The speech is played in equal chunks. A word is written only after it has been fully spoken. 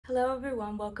Hello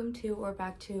everyone, welcome to or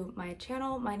back to my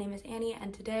channel. My name is Annie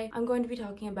and today I'm going to be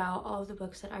talking about all of the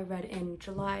books that I read in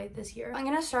July this year. I'm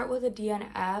gonna start with a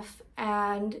DNF,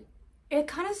 and it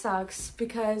kind of sucks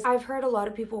because I've heard a lot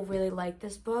of people really like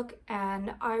this book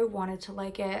and I wanted to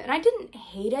like it, and I didn't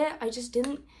hate it, I just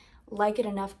didn't like it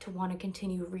enough to want to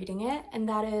continue reading it, and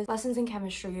that is Lessons in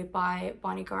Chemistry by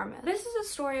Bonnie Garmus. This is a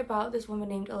story about this woman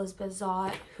named Elizabeth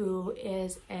Zott, who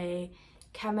is a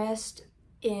chemist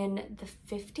in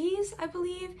the 50s, I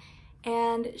believe,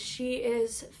 and she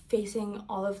is facing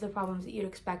all of the problems that you'd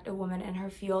expect a woman in her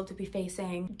field to be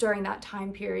facing during that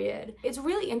time period. It's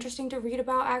really interesting to read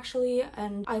about, actually,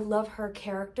 and I love her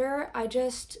character. I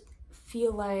just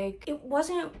feel like it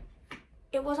wasn't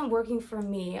working for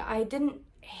me. I didn't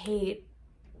hate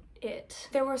it.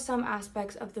 There were some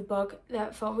aspects of the book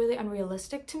that felt really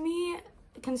unrealistic to me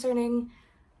concerning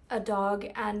a dog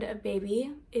and a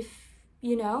baby. If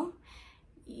you know,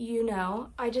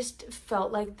 I just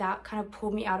felt like that kind of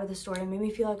pulled me out of the story and made me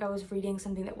feel like I was reading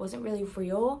something that wasn't really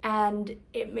real, and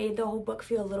it made the whole book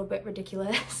feel a little bit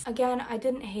ridiculous. Again, I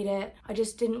didn't hate it, I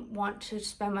just didn't want to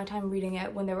spend my time reading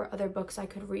it when there were other books I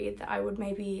could read that I would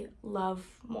maybe love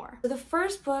more. So the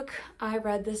first book I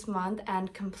read this month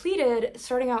and completed,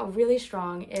 starting out really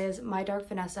strong, is My Dark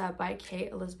Vanessa by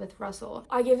Kate Elizabeth Russell.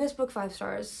 I gave this book 5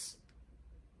 stars.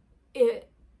 It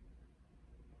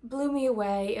blew me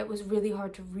away. It was really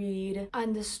hard to read,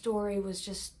 and the story was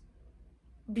just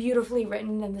beautifully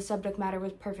written and the subject matter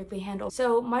was perfectly handled.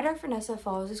 So My Dark Vanessa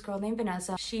follows this girl named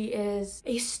Vanessa. She is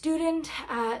a student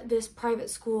at this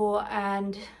private school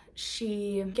and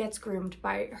she gets groomed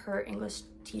by her English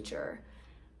teacher,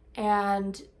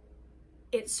 and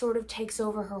it sort of takes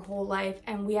over her whole life,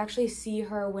 and we actually see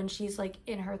her when she's like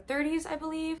in her 30s, I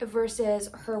believe, versus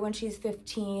her when she's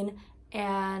 15.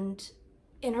 And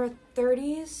in her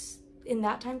 30s, in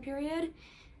that time period,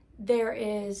 there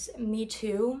is Me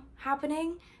Too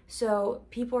happening. So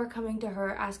people are coming to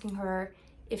her asking her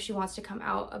if she wants to come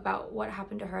out about what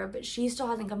happened to her, but she still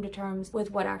hasn't come to terms with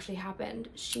what actually happened.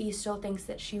 She still thinks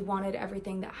that she wanted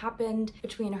everything that happened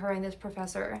between her and this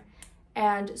professor.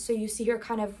 And so you see her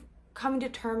kind of coming to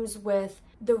terms with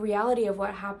the reality of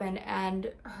what happened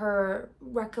and her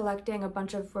recollecting a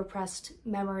bunch of repressed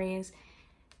memories.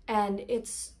 And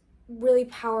it's really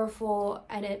powerful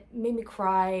and it made me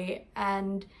cry,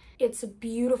 and it's a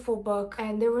beautiful book,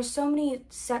 and there were so many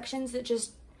sections that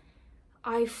just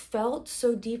I felt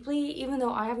so deeply. Even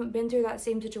though I haven't been through that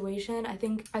same situation, I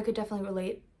think I could definitely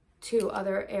relate to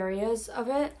other areas of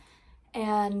it,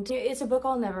 and it's a book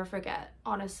I'll never forget.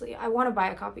 Honestly, I want to buy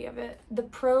a copy of it. The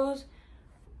prose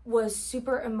was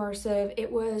super immersive.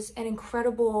 It was an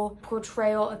incredible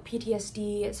portrayal of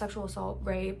PTSD, sexual assault,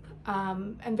 rape,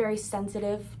 and very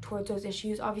sensitive towards those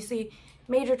issues. Obviously,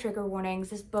 major trigger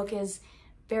warnings. This book is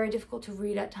very difficult to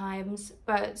read at times,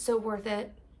 but so worth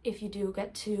it if you do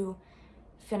get to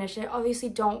finish it. Obviously,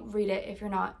 don't read it if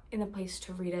you're not in the place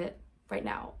to read it right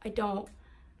now. I don't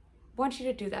want you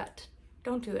to do that.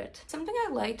 Don't do it. Something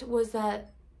I liked was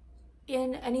that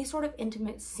in any sort of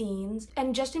intimate scenes,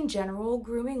 and just in general,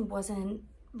 grooming wasn't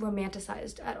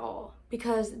romanticized at all,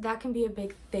 because that can be a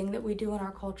big thing that we do in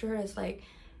our culture, is like,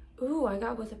 ooh, I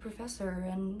got with a professor,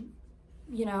 and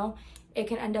you know, it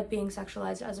can end up being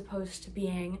sexualized as opposed to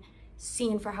being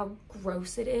seen for how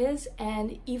gross it is.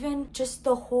 And even just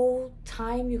the whole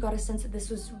time you got a sense that this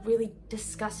was really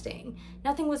disgusting.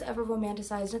 Nothing was ever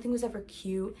romanticized, nothing was ever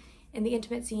cute. In the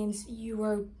intimate scenes, you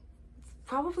were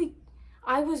probably,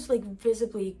 I was like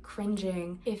visibly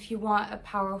cringing. If you want a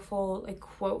powerful like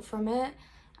quote from it,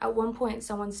 at one point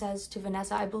someone says to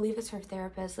Vanessa, I believe it's her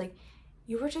therapist, like,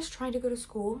 you were just trying to go to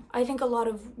school. I think a lot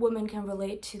of women can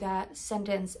relate to that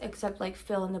sentence, except like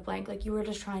fill in the blank, like you were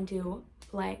just trying to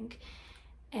blank,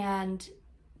 and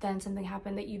then something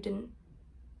happened that you didn't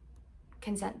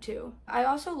consent to. I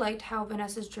also liked how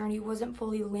Vanessa's journey wasn't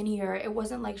fully linear. It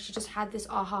wasn't like she just had this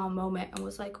aha moment and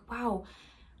was like, wow,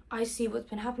 I see what's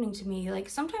been happening to me. Like,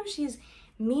 sometimes she's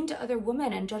mean to other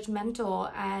women and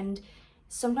judgmental, and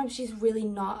sometimes she's really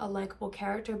not a likable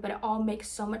character, but it all makes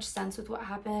so much sense with what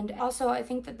happened. Also, I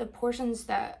think that the portions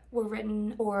that were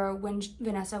written for when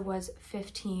Vanessa was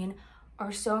 15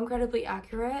 are so incredibly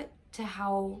accurate to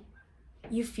how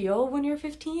you feel when you're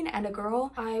 15 and a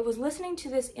girl. I was listening to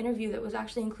this interview that was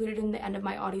actually included in the end of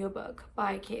my audiobook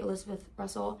by Kate Elizabeth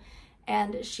Russell,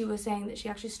 and she was saying that she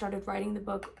actually started writing the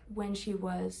book when she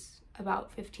was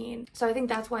about 15. So I think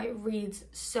that's why it reads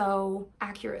so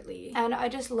accurately, and I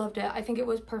just loved it. I think it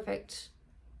was perfect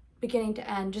beginning to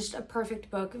end, just a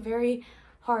perfect book. Very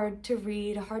hard to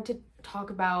read, hard to talk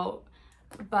about,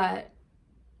 but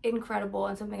incredible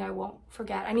and something I won't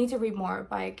forget. I need to read more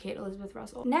by Kate Elizabeth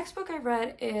Russell. Next book I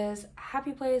read is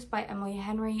Happy Place by Emily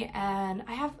Henry, and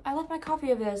I left my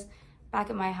copy of this back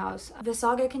at my house. The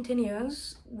saga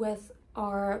continues with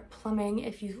our plumbing,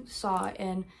 if you saw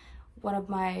in one of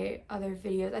my other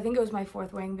videos. I think it was my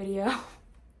fourth wing video.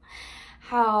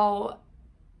 How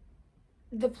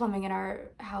the plumbing in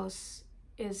our house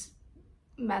is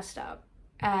messed up.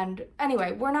 And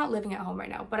anyway, we're not living at home right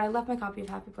now, but I left my copy of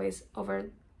Happy Place over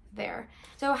there.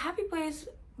 So Happy Place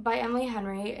by Emily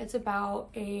Henry, it's about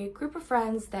a group of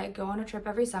friends that go on a trip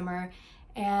every summer,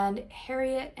 and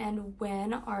Harriet and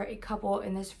Wynne are a couple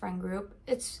in this friend group.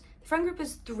 The friend group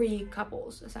is 3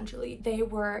 couples, essentially. They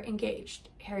were engaged,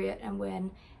 Harriet and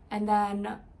Wynne, and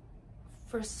then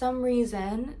for some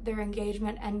reason their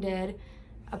engagement ended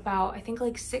about, I think,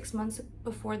 like 6 months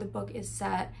before the book is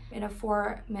set, in a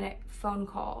 4-minute phone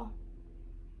call.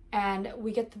 And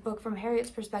we get the book from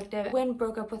Harriet's perspective. Wynne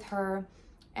broke up with her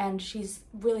and she's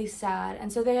really sad.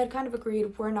 And so they had kind of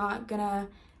agreed, we're not gonna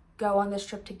go on this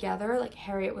trip together. Like,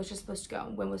 Harriet was just supposed to go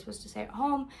and Wynne was supposed to stay at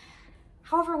home.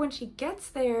 However, when she gets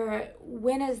there,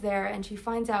 Wynne is there and she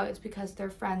finds out it's because their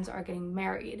friends are getting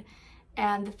married.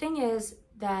 And the thing is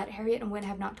that Harriet and Wynne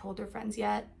have not told their friends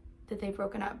yet that they've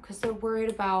broken up, because they're worried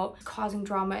about causing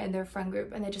drama in their friend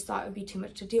group and they just thought it would be too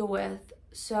much to deal with.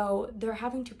 So they're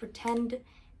having to pretend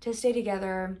to stay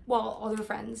together while all their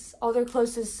friends, all their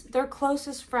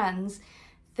closest friends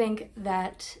think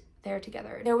that they're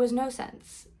together. There was no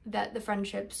sense that the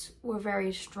friendships were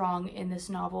very strong in this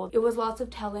novel. It was lots of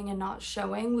telling and not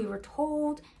showing. We were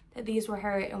told that these were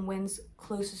Harriet and Wynne's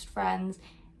closest friends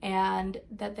and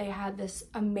that they had this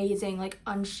amazing, like,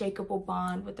 unshakable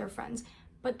bond with their friends.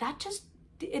 But that just,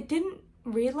 it didn't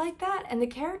read like that, and the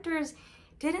characters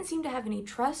didn't seem to have any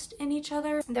trust in each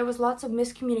other. There was lots of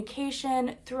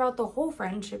miscommunication throughout the whole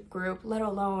friendship group, let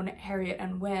alone Harriet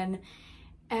and Wynne,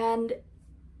 and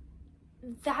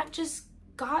that just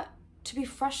got to be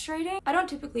frustrating. I don't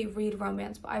typically read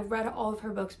romance, but I've read all of her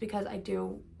books because I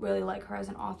do really like her as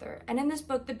an author. And in this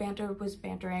book, the banter was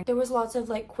bantering. There was lots of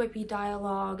like quippy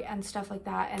dialogue and stuff like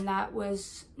that, and that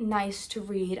was nice to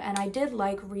read. And I did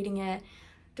like reading it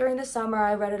during the summer.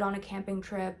 I read it on a camping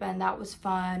trip and that was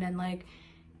fun, and like,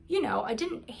 you know, I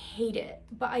didn't hate it,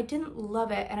 but I didn't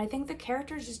love it. And I think the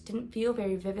characters just didn't feel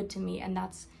very vivid to me, and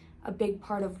that's a big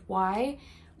part of why.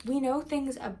 We know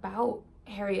things about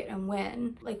Harriet and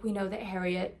Wynne. Like, we know that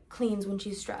Harriet cleans when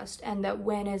she's stressed and that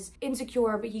Wynne is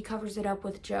insecure, but he covers it up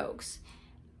with jokes.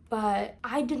 But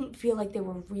I didn't feel like they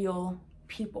were real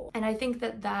people. And I think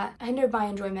that that hindered my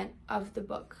enjoyment of the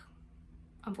book,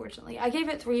 unfortunately. I gave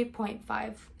it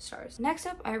 3.5 stars. Next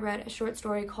up, I read a short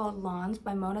story called Lawns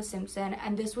by Mona Simpson,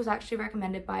 and this was actually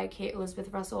recommended by Kate Elizabeth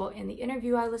Russell in the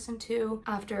interview I listened to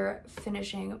after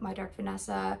finishing My Dark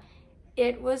Vanessa.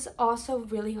 It was also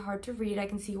really hard to read. I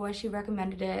can see why she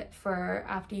recommended it for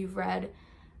after you've read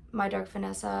My Dark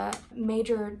Vanessa.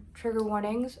 Major trigger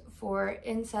warnings for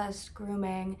incest,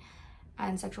 grooming,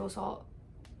 and sexual assault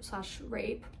 /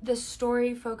 rape. The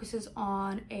story focuses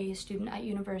on a student at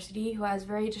university who has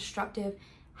very destructive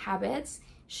habits.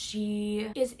 She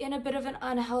is in a bit of an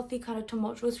unhealthy, kind of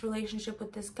tumultuous relationship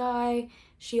with this guy.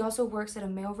 She also works at a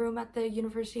mailroom at the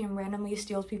university and randomly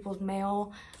steals people's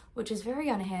mail, which is very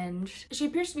unhinged. She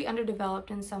appears to be underdeveloped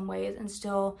in some ways and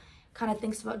still kind of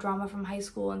thinks about drama from high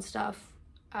school and stuff.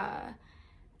 And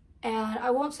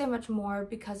I won't say much more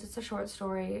because it's a short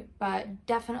story, but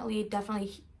definitely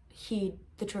heed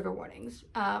the trigger warnings,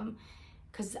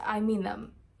 because I mean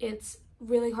them. It's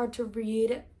really hard to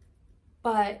read,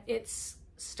 but it's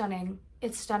stunning.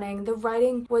 It's stunning. The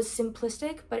writing was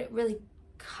simplistic, but it really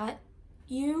cut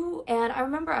you. And I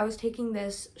remember I was taking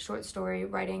this short story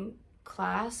writing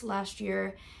class last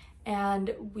year,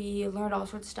 and we learned all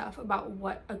sorts of stuff about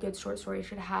what a good short story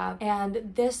should have,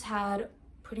 and this had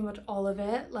pretty much all of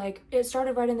it. Like, it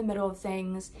started right in the middle of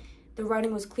things. The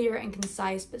writing was clear and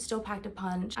concise but still packed a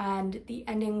punch, and the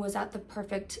ending was at the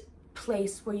perfect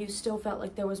place where you still felt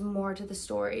like there was more to the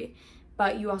story,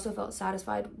 but you also felt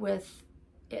satisfied with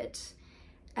it.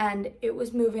 And it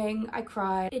was moving. I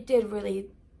cried. It did really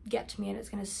get to me, and it's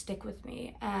gonna stick with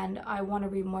me, and I want to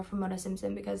read more from Mona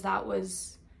Simpson because that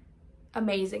was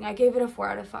amazing. I gave it a 4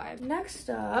 out of 5. Next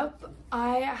up,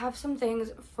 I have some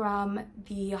things from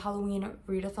the Halloween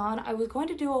readathon. I was going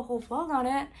to do a whole vlog on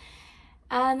it,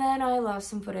 and then I lost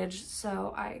some footage,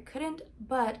 so I couldn't,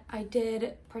 but I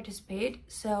did participate.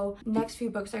 So next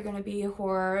few books are going to be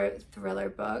horror thriller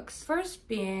books. First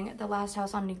being The Last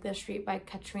House on Nicholas Street by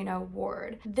Katrina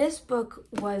Ward. This book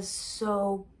was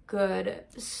so good,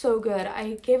 so good.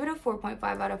 I gave it a 4.5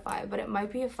 out of 5, but it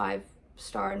might be a 5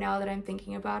 star now that I'm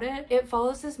thinking about it. It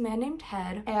follows this man named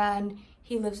Ted, and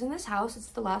he lives in this house. It's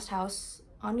the last house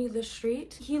on either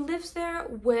street. He lives there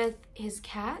with his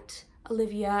cat,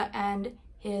 Olivia, and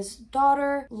his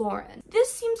daughter, Lauren.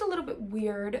 This seems a little bit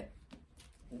weird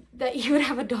that you would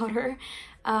have a daughter,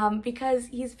 because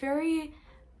he's very,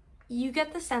 you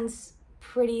get the sense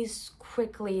pretty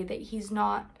quickly that he's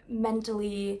not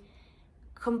mentally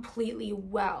completely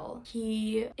well.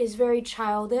 He is very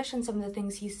childish in some of the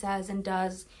things he says and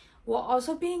does, while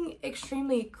also being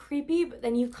extremely creepy, but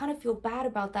then you kind of feel bad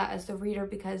about that as the reader,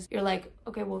 because you're like,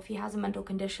 okay, well, if he has a mental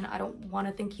condition, I don't want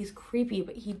to think he's creepy,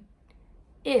 but he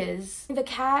is. The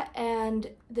cat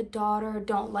and the daughter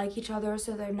don't like each other,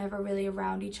 so they're never really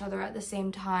around each other at the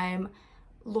same time.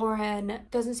 Lauren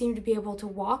doesn't seem to be able to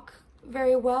walk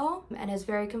very well and is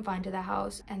very confined to the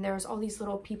house, and there's all these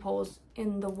little peepholes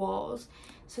in the walls,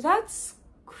 so that's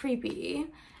creepy.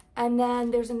 And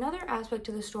then there's another aspect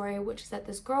to the story, which is that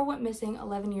this girl went missing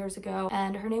 11 years ago,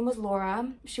 and her name was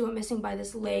Laura. She went missing by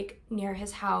this lake near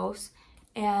his house,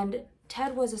 and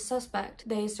Ted was a suspect.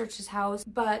 They searched his house,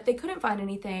 but they couldn't find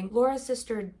anything. Laura's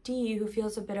sister Dee, who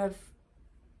feels a bit of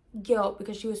guilt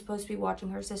because she was supposed to be watching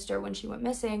her sister when she went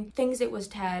missing, thinks it was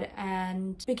Ted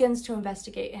and begins to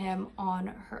investigate him on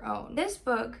her own. This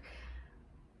book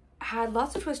had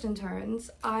lots of twists and turns.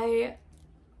 I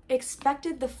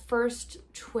expected the first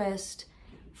twist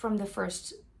from the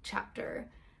first chapter,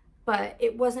 but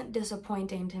it wasn't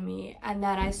disappointing to me. And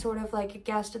then I sort of like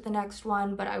guessed at the next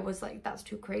one, but I was like, that's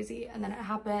too crazy. And then it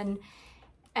happened.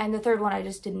 And the third one I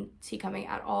just didn't see coming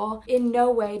at all. In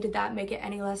no way did that make it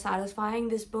any less satisfying.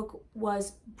 This book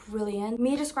was brilliant.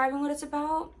 Me describing what it's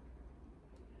about,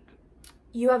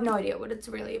 you have no idea what it's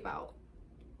really about.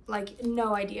 Like,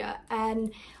 no idea.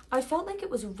 And I felt like it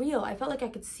was real. I felt like I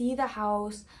could see the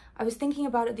house. I was thinking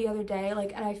about it the other day,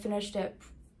 like, and I finished it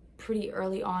pretty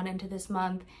early on into this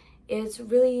month. It's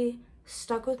really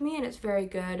stuck with me and it's very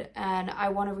good, and I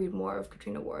want to read more of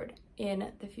Katrina Ward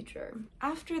in the future.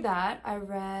 After that, I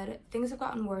read Things Have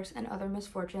Gotten Worse and Other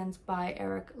Misfortunes by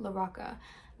Eric LaRocca.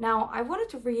 Now, I wanted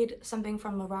to read something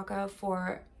from LaRocca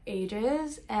for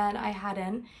ages and I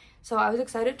hadn't, so I was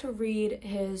excited to read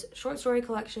his short story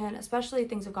collection, especially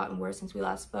Things Have Gotten Worse since we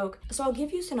last spoke. So I'll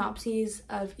give you synopses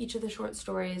of each of the short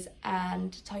stories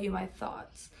and tell you my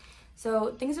thoughts.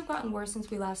 So Things Have Gotten Worse Since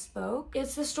We Last Spoke.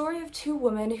 It's the story of two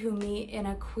women who meet in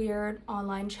a queer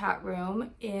online chat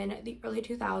room in the early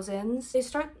 2000s. They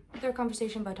start their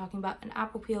conversation by talking about an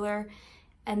apple peeler,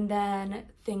 and then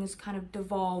things kind of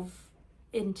devolve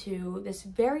into this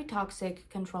very toxic,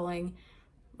 controlling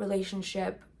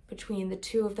relationship between the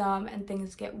two of them, and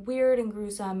things get weird and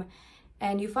gruesome.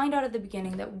 And you find out at the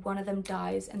beginning that one of them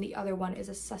dies and the other one is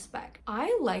a suspect.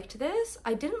 I liked this.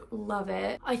 I didn't love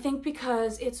it. I think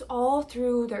because it's all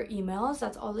through their emails.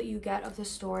 That's all that you get of the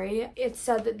story. It's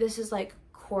said that this is like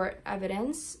court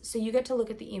evidence, so you get to look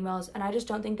at the emails, and I just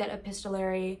don't think that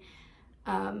epistolary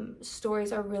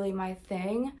stories are really my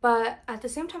thing. But at the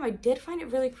same time, I did find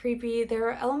it really creepy. There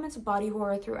are elements of body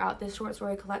horror throughout this short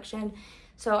story collection,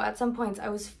 so at some points I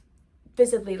was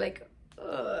visibly like,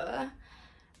 ugh.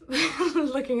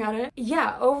 Looking at it.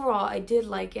 Yeah, overall I did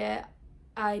like it.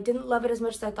 I didn't love it as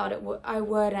much as I thought I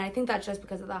would, and I think that's just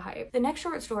because of the hype. The next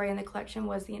short story in the collection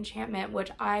was The Enchantment,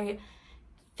 which I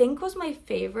think was my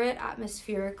favorite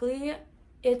atmospherically.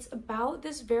 It's about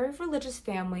this very religious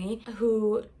family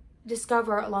who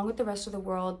discover, along with the rest of the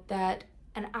world, that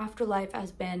an afterlife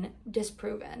has been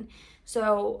disproven.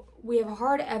 So we have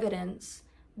hard evidence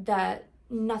that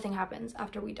nothing happens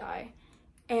after we die.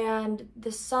 And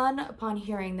the son, upon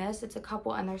hearing this, it's a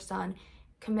couple and their son,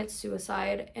 commits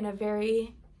suicide in a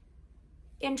very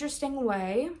interesting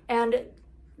way. And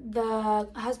the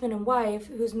husband and wife,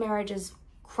 whose marriage is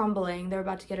crumbling, they're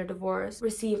about to get a divorce,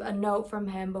 receive a note from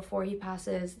him before he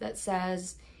passes that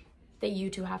says that you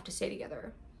two have to stay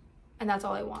together. And that's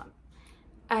all I want.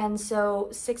 And so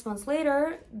 6 months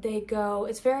later, they go,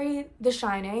 it's very The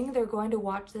Shining. They're going to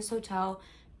watch this hotel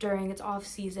during its off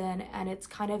season, and it's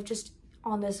kind of just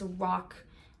on this rock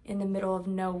in the middle of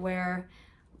nowhere,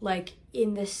 like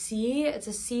in the sea. It's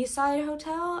a seaside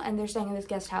hotel, and they're staying in this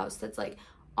guest house that's like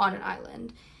on an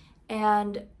island.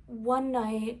 And one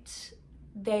night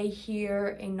they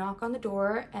hear a knock on the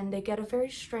door and they get a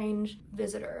very strange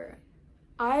visitor.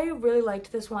 I really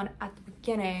liked this one at the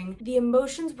beginning. The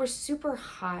emotions were super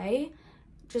high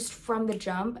just from the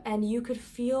jump, and you could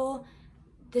feel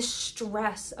the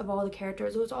stress of all the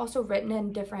characters. It was also written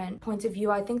in different points of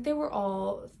view. I think they were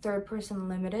all third person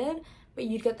limited, but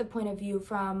you'd get the point of view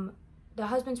from the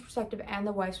husband's perspective and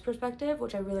the wife's perspective,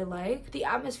 which I really liked. The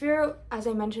atmosphere, as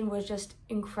I mentioned, was just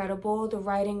incredible. The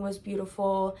writing was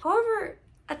beautiful. However,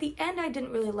 At the end, I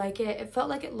didn't really like it. It felt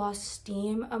like it lost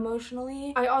steam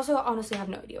emotionally. I also honestly have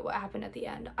no idea what happened at the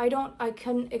end. I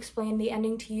couldn't explain the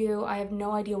ending to you. I have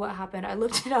no idea what happened. I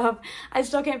looked it up. I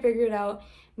still can't figure it out.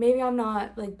 Maybe I'm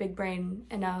not like big brain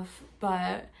enough,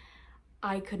 but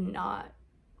I could not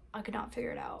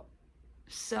figure it out.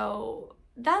 So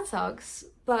that sucks.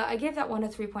 But I gave that one a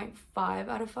 3.5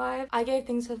 out of 5. I gave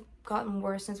Things Have Gotten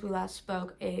Worse Since We Last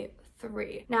Spoke a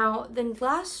 3. Now, the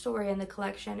last story in the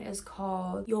collection is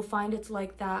called You'll Find It's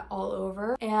Like That All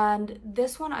Over, and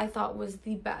this one I thought was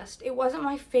the best. It wasn't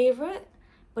my favorite,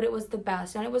 but it was the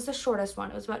best, and it was the shortest one.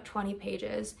 It was about 20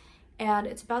 pages, and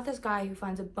it's about this guy who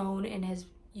finds a bone in his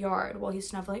yard while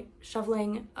he's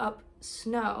shoveling up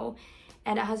snow,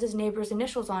 and it has his neighbor's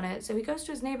initials on it. So he goes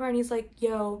to his neighbor and he's like,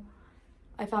 yo,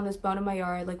 I found this bone in my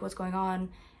yard, like, what's going on?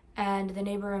 And the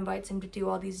neighbor invites him to do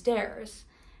all these dares.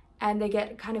 And they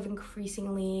get kind of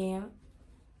increasingly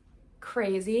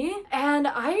crazy. And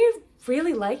I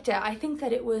really liked it. I think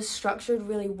that it was structured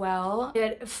really well.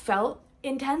 It felt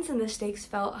intense and the stakes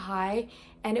felt high.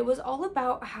 And it was all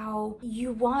about how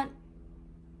you want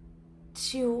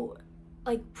to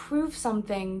like prove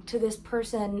something to this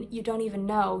person you don't even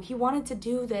know. He wanted to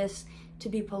do this to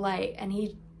be polite, and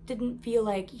he didn't feel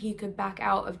like he could back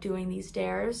out of doing these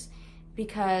dares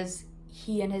because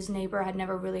he and his neighbor had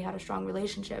never really had a strong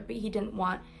relationship, but he didn't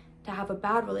want to have a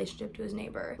bad relationship to his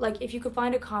neighbor. Like, if you could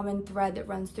find a common thread that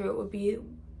runs through it, would be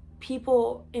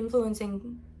people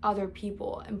influencing other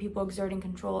people and people exerting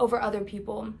control over other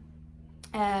people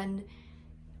and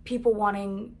people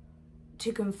wanting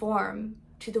to conform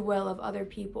to the will of other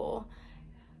people,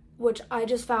 which I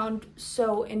just found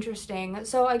so interesting.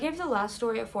 So I gave the last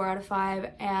story a 4 out of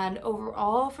 5, and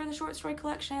overall for the short story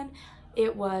collection,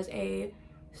 it was a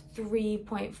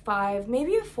 3.5,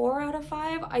 maybe a 4 out of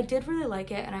 5. I did really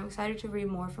like it, and I'm excited to read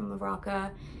more from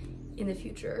Laraka in the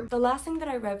future. The last thing that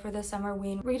I read for the Summer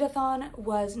Ween Readathon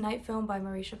was Night Film by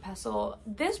Marisha Pessl.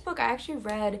 This book I actually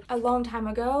read a long time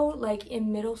ago, like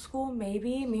in middle school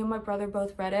maybe. Me and my brother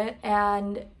both read it,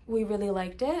 and we really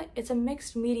liked it. It's a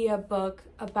mixed media book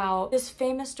about this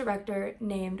famous director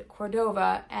named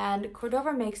Cordova, and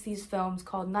Cordova makes these films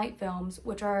called night films,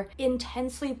 which are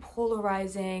intensely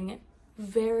polarizing,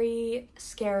 very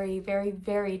scary, very,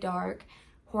 very dark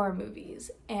horror movies.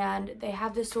 And they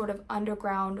have this sort of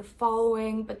underground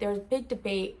following, but there's big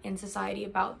debate in society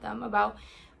about them, about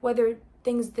whether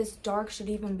things this dark should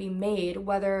even be made,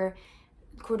 whether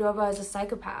Cordova is a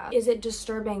psychopath. Is it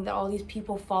disturbing that all these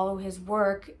people follow his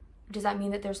work? Does that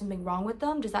mean that there's something wrong with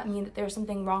them? Does that mean that there's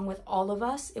something wrong with all of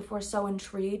us if we're so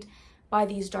intrigued by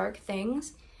these dark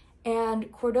things?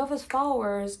 And Cordova's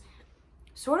followers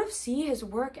sort of see his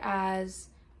work as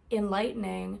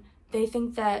enlightening. They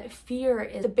think that fear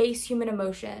is the base human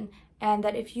emotion, and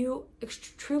that if you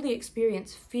truly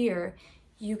experience fear,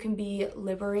 you can be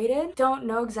liberated. Don't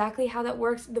know exactly how that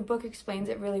works. The book explains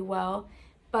it really well.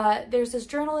 But there's this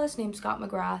journalist named Scott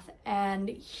McGrath, and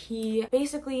he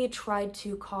basically tried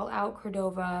to call out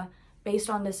Cordova based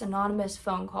on this anonymous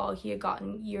phone call he had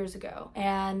gotten years ago.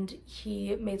 And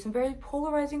he made some very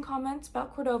polarizing comments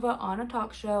about Cordova on a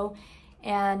talk show,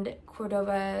 and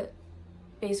Cordova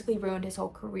basically ruined his whole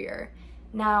career.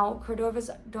 Now, Cordova's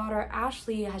daughter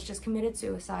Ashley has just committed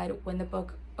suicide when the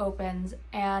book opens,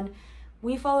 and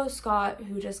we follow Scott,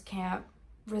 who just can't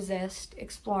resist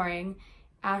exploring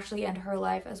Ashley and her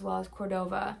life as well as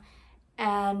Cordova.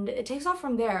 And it takes off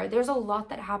from there. There's a lot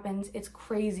that happens. It's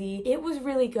crazy. It was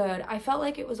really good. I felt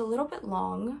like it was a little bit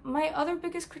long. My other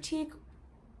biggest critique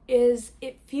is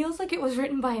it feels like it was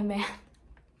written by a man.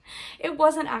 It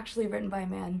wasn't actually written by a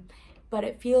man, but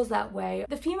it feels that way.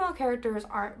 The female characters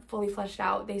aren't fully fleshed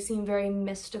out. They seem very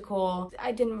mystical.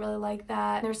 I didn't really like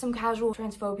that. There's some casual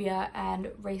transphobia and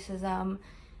racism,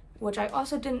 which I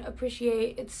also didn't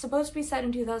appreciate. It's supposed to be set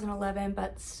in 2011,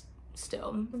 but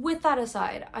still. With that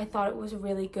aside, I thought it was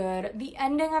really good. The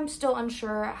ending, I'm still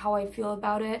unsure how I feel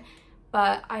about it,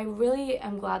 but I really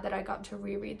am glad that I got to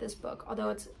reread this book, although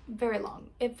it's very long.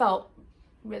 It felt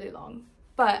really long,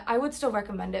 but I would still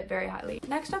recommend it very highly.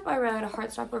 Next up, I read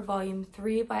Heartstopper Volume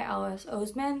 3 by Alice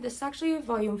Oseman. This is actually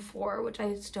Volume 4, which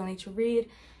I still need to read,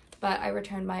 but I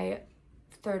returned my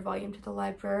third volume to the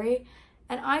library.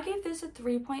 And I gave this a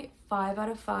 3.5 out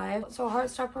of 5. So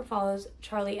Heartstopper follows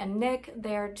Charlie and Nick.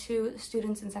 They are two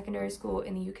students in secondary school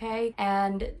in the UK,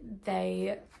 and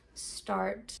they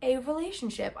start a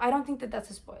relationship. I don't think that that's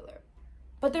a spoiler,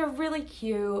 but they're really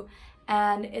cute,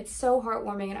 and it's so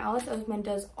heartwarming. And Alice Oseman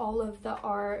does all of the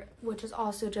art, which is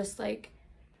also just like,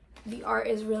 the art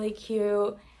is really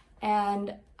cute,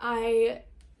 and I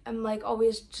am like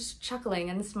always just chuckling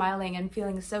and smiling and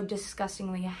feeling so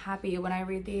disgustingly happy when I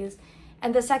read these.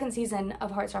 And the second season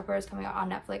of Heartstopper is coming out on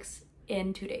Netflix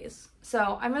in 2 days.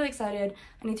 So I'm really excited.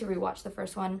 I need to rewatch the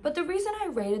first one. But the reason I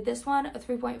rated this one a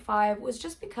 3.5 was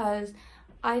just because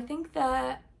I think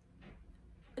that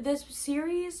this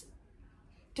series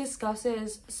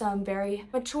discusses some very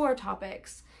mature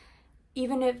topics,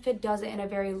 even if it does it in a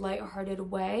very lighthearted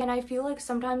way. And I feel like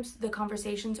sometimes the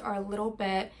conversations are a little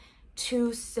bit too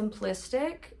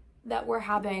simplistic that we're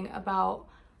having about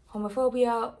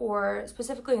homophobia, or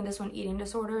specifically in this one, eating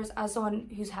disorders. As someone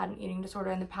who's had an eating disorder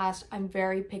in the past, I'm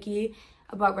very picky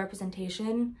about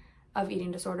representation of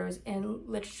eating disorders in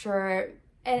literature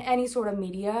and any sort of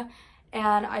media.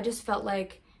 And I just felt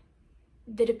like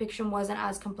the depiction wasn't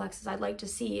as complex as I'd like to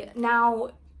see.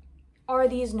 Now, are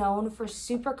these known for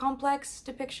super complex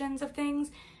depictions of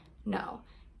things? No.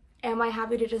 Am I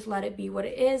happy to just let it be what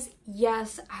it is?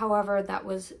 Yes. However, that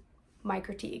was my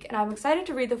critique. And I'm excited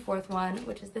to read the fourth one,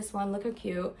 which is this one. Look how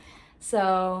cute.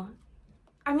 So,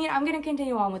 I mean, I'm gonna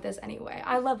continue on with this anyway.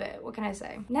 I love it. What can I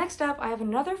say? Next up, I have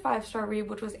another 5-star read,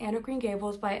 which was Anne of Green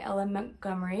Gables by Ellen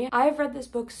Montgomery. I've read this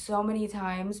book so many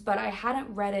times, but I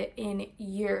hadn't read it in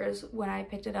years when I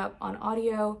picked it up on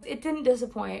audio. It didn't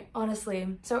disappoint,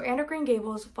 honestly. So Anne of Green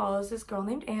Gables follows this girl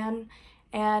named Anne,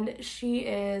 and she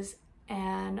is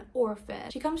an orphan.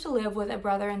 She comes to live with a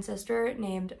brother and sister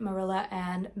named Marilla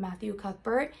and Matthew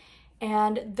Cuthbert,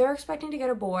 and they're expecting to get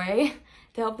a boy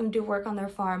to help them do work on their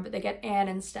farm, but they get Anne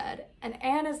instead. And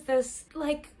Anne is this,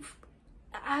 like,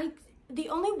 the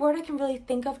only word I can really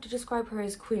think of to describe her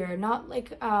is queer. Not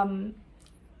like, not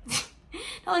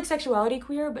like sexuality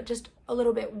queer, but just a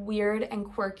little bit weird and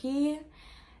quirky.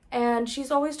 And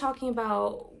she's always talking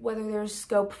about whether there's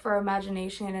scope for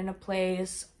imagination in a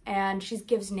place, and she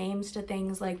gives names to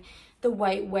things like the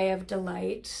White Way of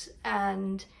Delight,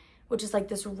 and which is like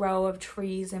this row of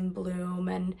trees in bloom,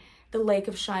 and the Lake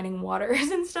of Shining Waters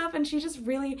and stuff. And she just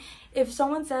really, if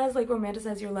someone says like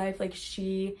romanticize your life, like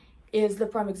she is the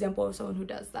prime example of someone who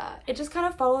does that. It just kind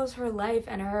of follows her life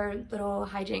and her little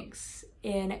hijinks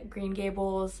in Green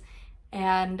Gables,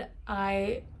 and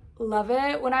I love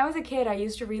it. When I was a kid, I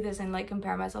used to read this and like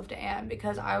compare myself to Anne,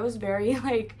 because I was very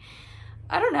like,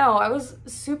 I don't know, I was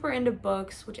super into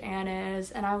books, which Anne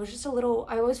is, and I was just a little,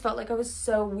 I always felt like I was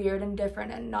so weird and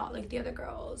different and not like the other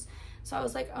girls. So I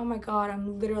was like, oh my god,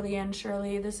 I'm literally Anne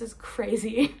Shirley, this is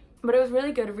crazy. But it was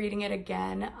really good reading it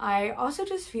again. I also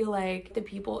just feel like the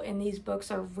people in these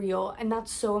books are real, and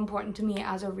that's so important to me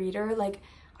as a reader. Like,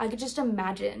 I could just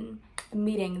imagine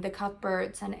meeting the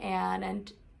Cuthberts and Anne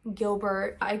and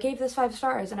Gilbert. I gave this 5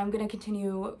 stars, and I'm gonna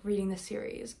continue reading this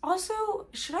series. Also,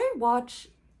 should I watch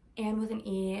Anne with an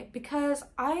E? Because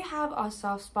I have a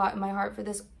soft spot in my heart for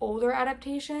this older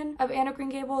adaptation of Anne of Green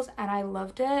Gables, and I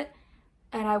loved it,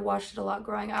 and I watched it a lot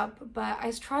growing up. But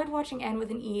I tried watching Anne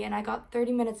with an E, and I got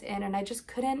 30 minutes in, and I just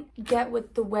couldn't get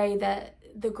with the way that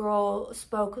the girl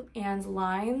spoke Anne's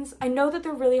lines. I know that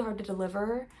they're really hard to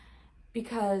deliver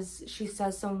because she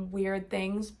says some weird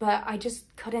things, but I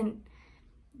just couldn't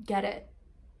get it.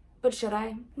 But should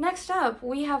I? Next up,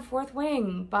 we have Fourth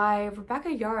Wing by Rebecca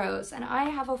Yarros, and I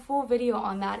have a full video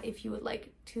on that if you would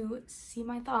like to see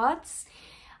my thoughts,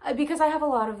 because I have a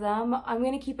lot of them. I'm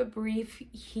going to keep it brief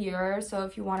here, so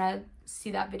if you want to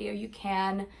see that video, you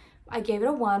can. I gave it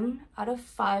a 1 out of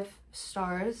 5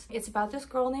 stars. It's about this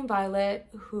girl named Violet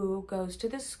who goes to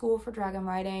this school for dragon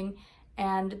riding,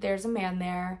 and there's a man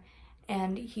there,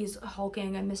 and he's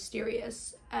hulking and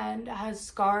mysterious and has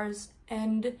scars,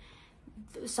 and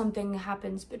something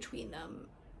happens between them,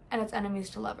 and it's enemies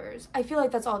to lovers. I feel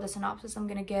like that's all the synopsis I'm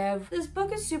gonna give. This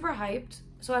book is super hyped,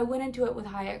 so I went into it with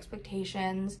high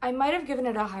expectations. I might have given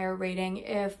it a higher rating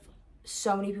if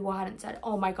so many people hadn't said,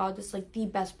 oh my god, this is like the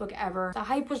best book ever. The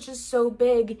hype was just so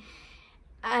big,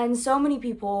 and so many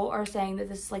people are saying that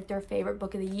this is like their favorite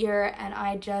book of the year, and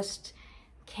I just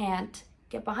can't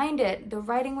get behind it. The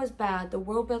writing was bad, the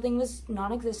world building was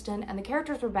non-existent, and the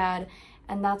characters were bad,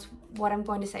 and that's what I'm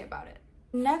going to say about it.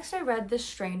 Next, I read The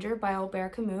Stranger by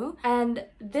Albert Camus, and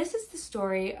this is the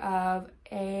story of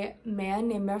a man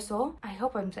named Meursault. I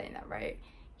hope I'm saying that right.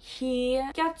 He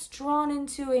gets drawn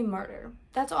into a murder.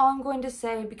 That's all I'm going to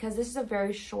say, because this is a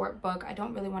very short book. I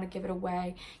don't really want to give it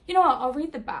away. You know what? I'll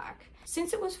read the back.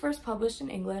 Since it was first published in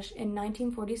English in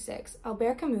 1946,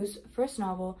 Albert Camus' first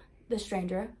novel, The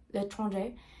Stranger,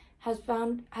 L'Étranger,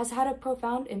 has had a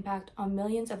profound impact on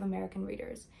millions of American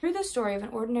readers. Through the story of an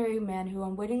ordinary man who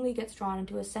unwittingly gets drawn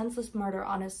into a senseless murder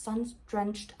on a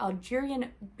sun-drenched Algerian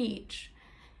beach.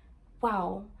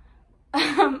 Wow.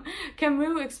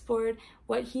 Camus explored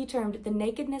what he termed the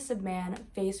nakedness of man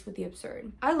faced with the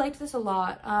absurd. I liked this a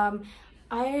lot.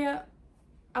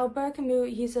 Albert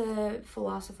Camus, he's a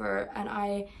philosopher, and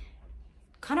I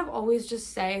kind of always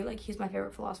just say like he's my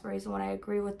favorite philosopher, he's the one I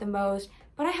agree with the most,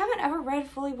 but I haven't ever read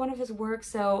fully one of his works,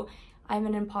 so I'm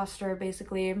an imposter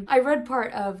basically. I read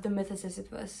part of The Myth of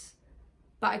Sisyphus,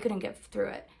 but I couldn't get through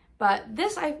it. But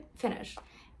this I finished,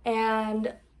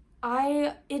 and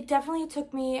it definitely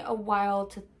took me a while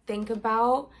to think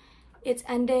about its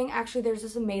ending. Actually, there's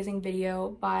this amazing video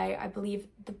by, I believe,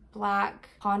 The Black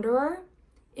Ponderer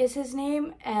is his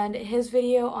name, and his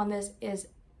video on this is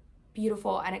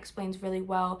beautiful and explains really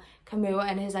well Camus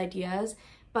and his ideas.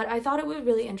 But I thought it was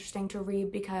really interesting to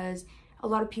read because a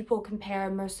lot of people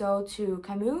compare Meursault to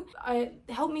Camus. It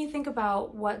helped me think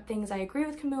about what things I agree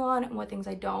with Camus on and what things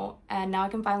I don't, and now I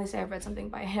can finally say I've read something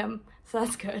by him, so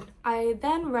that's good. I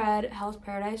then read Hell's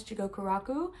Paradise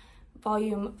Jigokuraku,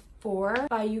 Volume 4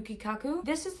 by Yuki Kaku.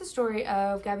 This is the story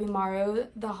of Gabimaru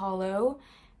the Hollow,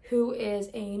 who is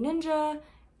a ninja,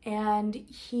 and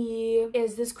he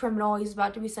is this criminal. He's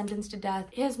about to be sentenced to death.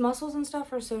 His muscles and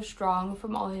stuff are so strong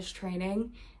from all his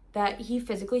training that he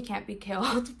physically can't be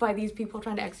killed by these people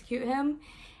trying to execute him.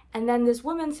 And then this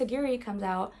woman, Sagiri, comes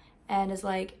out and is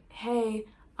like, hey,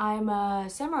 I'm a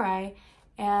samurai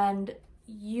and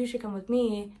you should come with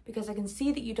me because I can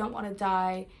see that you don't want to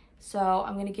die, so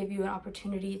I'm going to give you an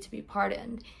opportunity to be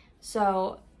pardoned.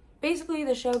 So basically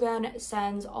the shogun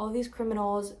sends all of these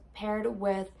criminals paired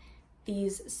with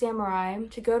these samurai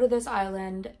to go to this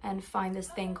island and find this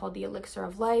thing called the elixir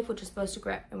of life, which is supposed to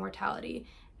grant immortality.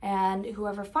 And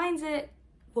whoever finds it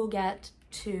will get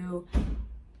to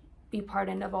be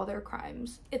pardoned of all their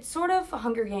crimes. It's sort of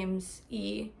Hunger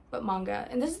Games-y, but manga.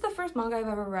 And this is the first manga I've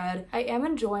ever read. I am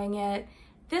enjoying it.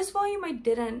 This volume I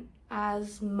didn't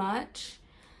as much.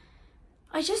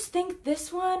 I just think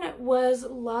this one was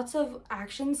lots of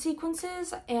action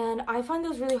sequences, and I find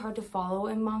those really hard to follow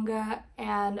in manga.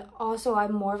 And also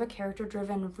I'm more of a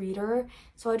character-driven reader,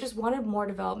 so I just wanted more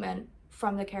development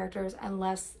from the characters and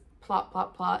less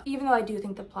plot, even though I do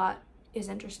think the plot is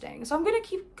interesting. So I'm gonna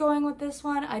keep going with this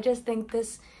one. I just think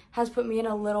this has put me in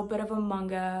a little bit of a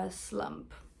manga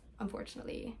slump,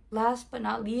 unfortunately. Last but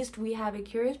not least, we have A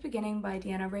Curious Beginning by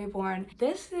Deanna Raybourn.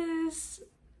 This is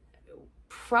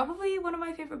probably one of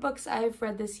my favorite books I've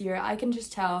read this year. I can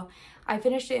just tell. I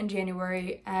finished it in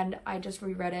January and I just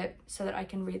reread it so that I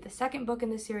can read the second book in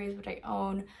the series, which I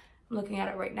own. I'm looking at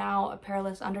it right now, A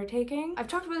Perilous Undertaking. I've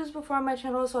talked about this before on my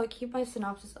channel, so I keep my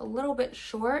synopsis a little bit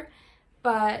short,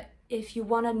 but if you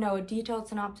want to know a detailed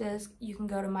synopsis, you can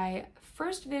go to my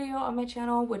first video on my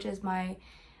channel, which is my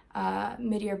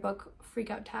mid-year book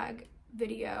freakout tag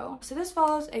video. So this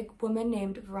follows a woman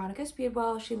named Veronica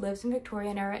Speedwell. She lives in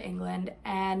Victorian era England,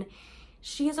 and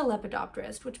she is a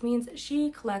lepidopterist, which means she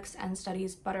collects and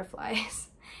studies butterflies.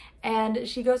 And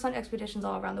she goes on expeditions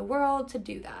all around the world to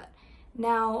do that.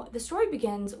 Now, the story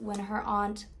begins when her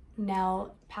aunt,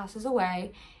 Nell, passes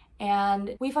away,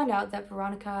 and we find out that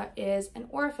Veronica is an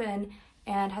orphan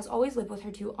and has always lived with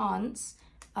her two aunts,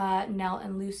 Nell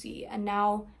and Lucy. And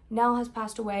now Nell has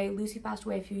passed away, Lucy passed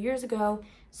away a few years ago,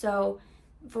 so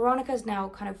Veronica is now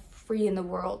kind of free in the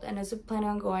world and is planning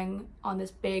on going on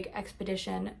this big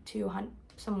expedition to hunt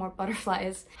some more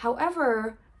butterflies.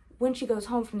 However, when she goes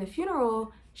home from the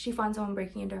funeral, she finds someone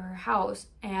breaking into her house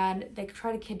and they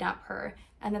try to kidnap her.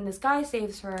 And then this guy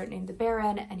saves her named the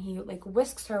Baron, and he like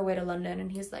whisks her away to London,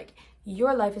 and he's like,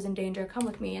 your life is in danger, come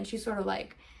with me. And she's sort of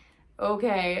like,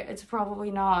 okay, it's probably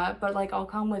not, but like, I'll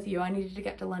come with you. I needed to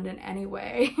get to London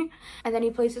anyway. And then he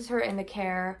places her in the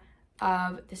care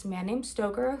of this man named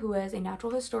Stoker, who is a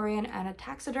natural historian and a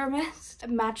taxidermist. A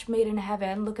match made in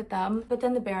heaven, look at them. But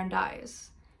then the Baron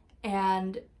dies,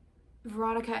 and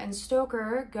Veronica and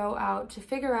Stoker go out to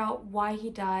figure out why he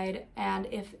died and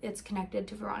if it's connected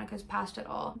to Veronica's past at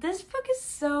all. This book is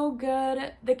so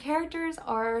good. The characters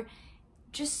are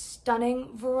just stunning.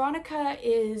 Veronica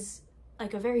is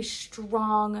like a very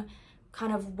strong,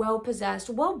 kind of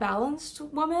well-possessed, well-balanced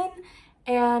woman,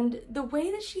 and the way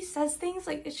that she says things,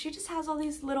 like she just has all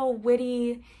these little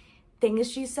witty things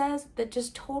she says that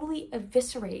just totally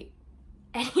eviscerate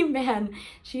any man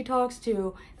she talks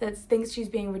to that thinks she's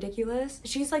being ridiculous.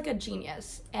 She's like a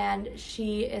genius, and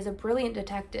she is a brilliant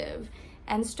detective,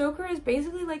 and Stoker is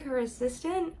basically like her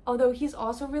assistant, although he's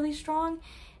also really strong,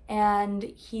 and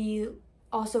he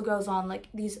also goes on like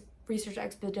these research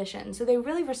expeditions, so they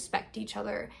really respect each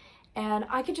other. And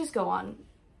I could just go on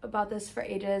about this for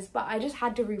ages, but I just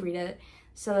had to reread it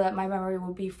so that my memory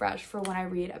will be fresh for when I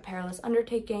read A Perilous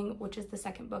Undertaking, which is the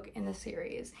second book in the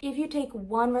series. If you take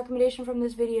one recommendation from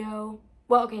this video,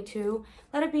 well, okay, two,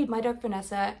 let it be My Duck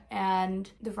Vanessa and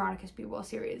the Veronica Speedwell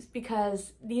series,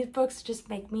 because these books just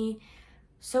make me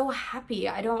so happy.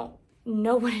 I don't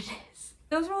know what it is.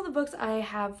 Those are all the books I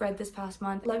have read this past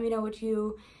month. Let me know what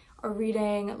you are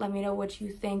reading. Let me know what you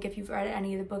think, if you've read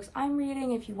any of the books I'm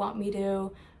reading, if you want me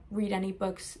to read any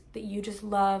books that you just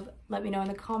love. Let me know in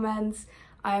the comments.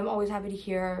 I'm always happy to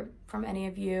hear from any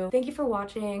of you. Thank you for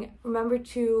watching. Remember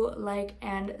to like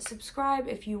and subscribe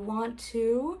if you want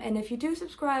to. And if you do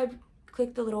subscribe,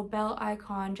 click the little bell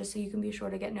icon just so you can be sure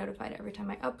to get notified every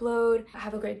time I upload.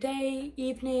 Have a great day,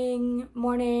 evening,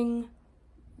 morning,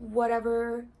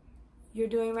 whatever you're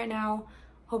doing right now.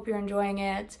 Hope you're enjoying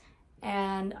it,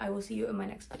 and I will see you in my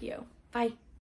next video. Bye.